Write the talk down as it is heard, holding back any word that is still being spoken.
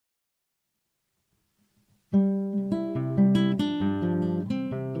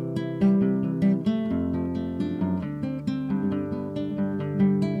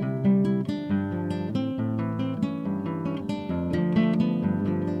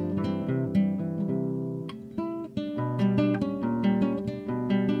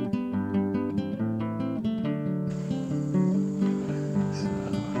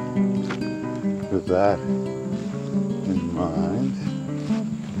with that in mind.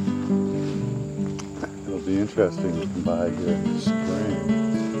 It'll be interesting to come by here in the spring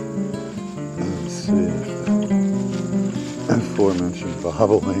and see if the aforementioned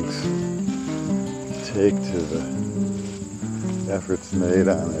bobolinks take to the efforts made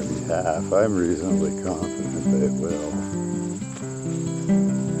on their behalf. I'm reasonably confident they will.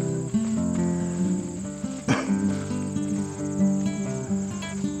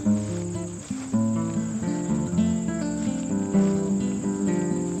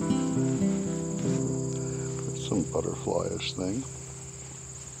 Some butterfly-ish thing.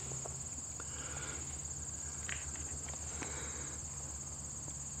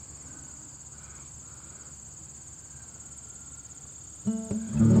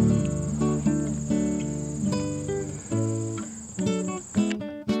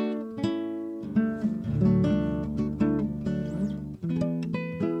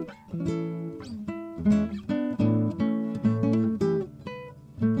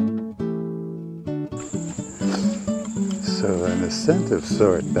 So an ascent of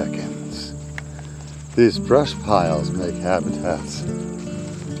sort beckons. These brush piles make habitats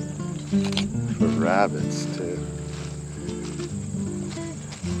for rabbits too.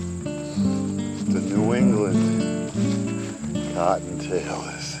 The New England cottontail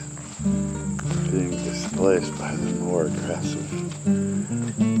is being displaced by the more aggressive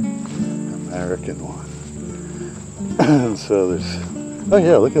American one. And so there's, oh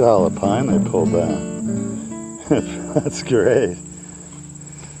yeah, look at all the pine they pulled down. That's great.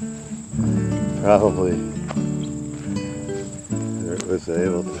 Probably it was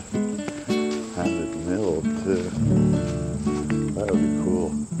able to have it milled too. That would be cool.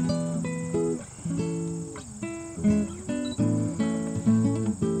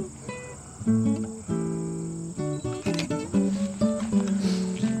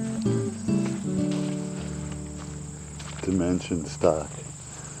 Dimension stock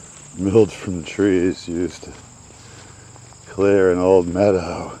milled from trees used to clear an old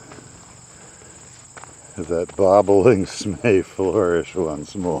meadow, that bobolinks may flourish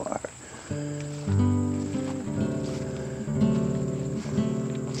once more.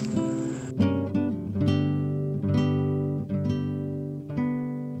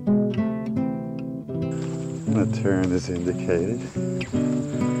 A turn is indicated.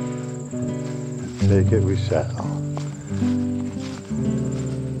 Take it we shall.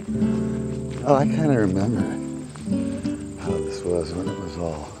 Oh, I kind of remember how this was when it was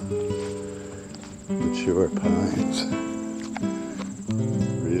all mature pines,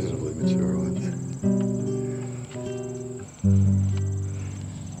 reasonably mature ones.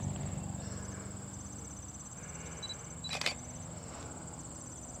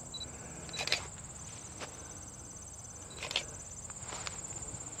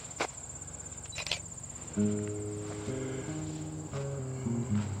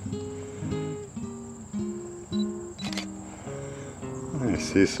 I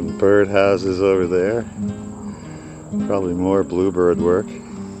see some birdhouses over there. Probably more bluebird work.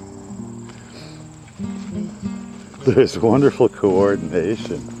 There's wonderful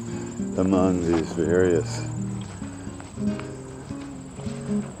coordination among these various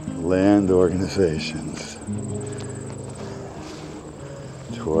land organizations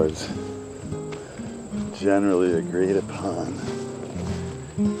towards generally agreed upon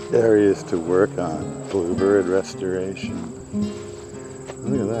areas to work on bluebird restoration.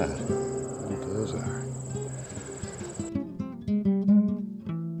 Look at that, what those are.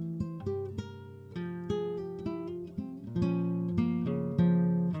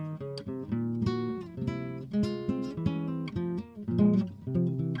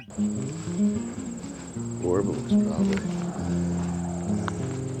 Warblers probably.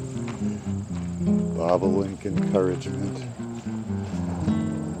 Bobolink encouragement.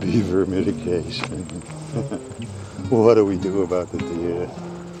 Beaver mitigation. What do we do about the deer?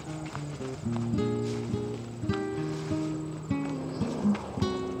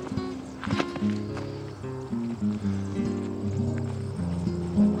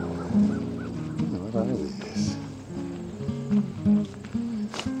 What are these?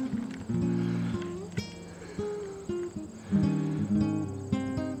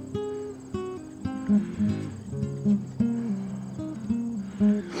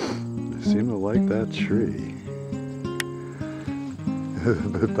 They seem to like that tree.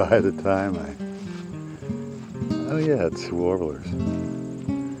 But by the time oh yeah, it's warblers.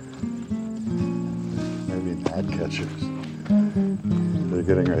 Maybe gnatcatchers. They're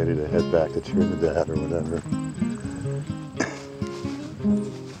getting ready to head back to Trinidad or whatever.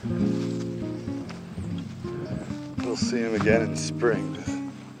 We'll see them again in spring with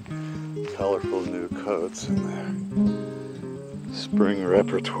colorful new coats in their spring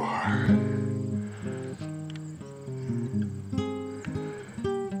repertoire.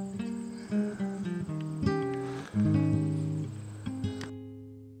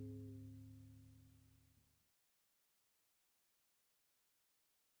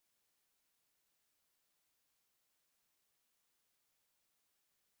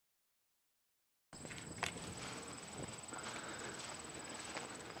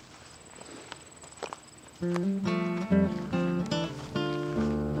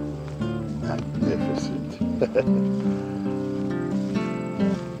 Magnificent.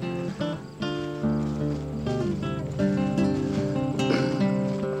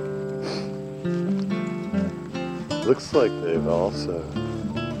 Looks like they've also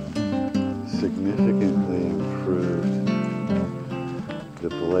significantly improved the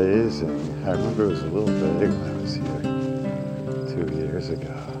blazing. I remember it was a little vague when I was here 2 years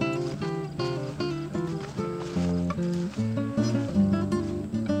ago.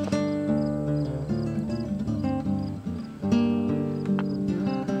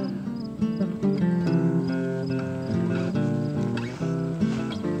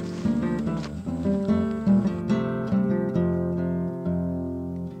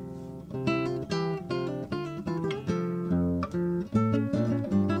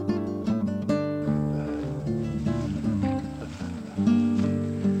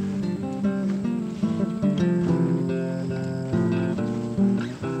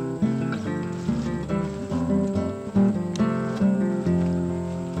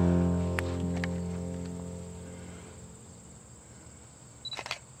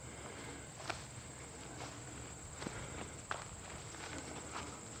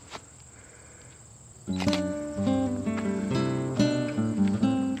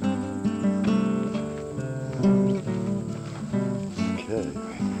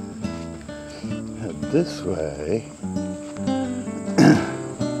 This way, and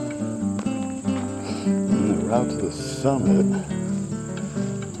the route to the summit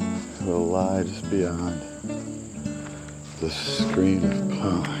will lie just beyond the screen of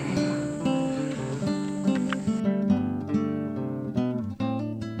pine.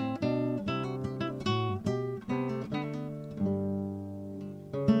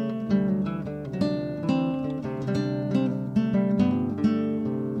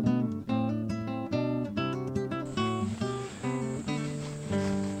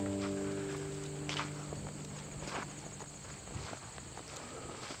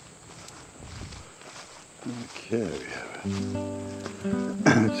 Okay, we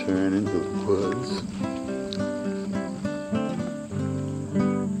have a turn into the woods.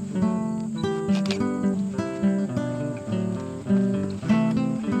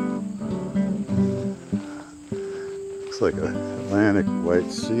 Looks like an Atlantic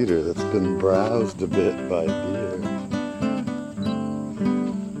white cedar that's been browsed a bit by deer.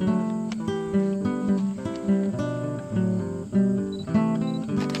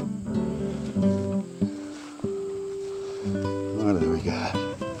 What do we got?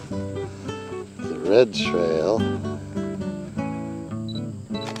 The red trail and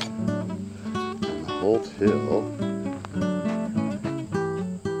the Holt Hill.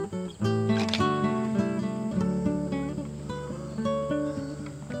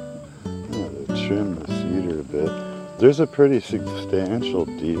 Oh, they trimmed the cedar a bit. There's a pretty substantial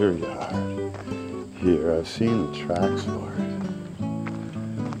deer yard here. I've seen the tracks for it.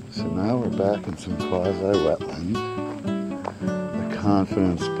 So now we're back in some quasi-wetland.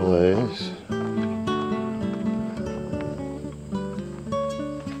 Confidence Blaze.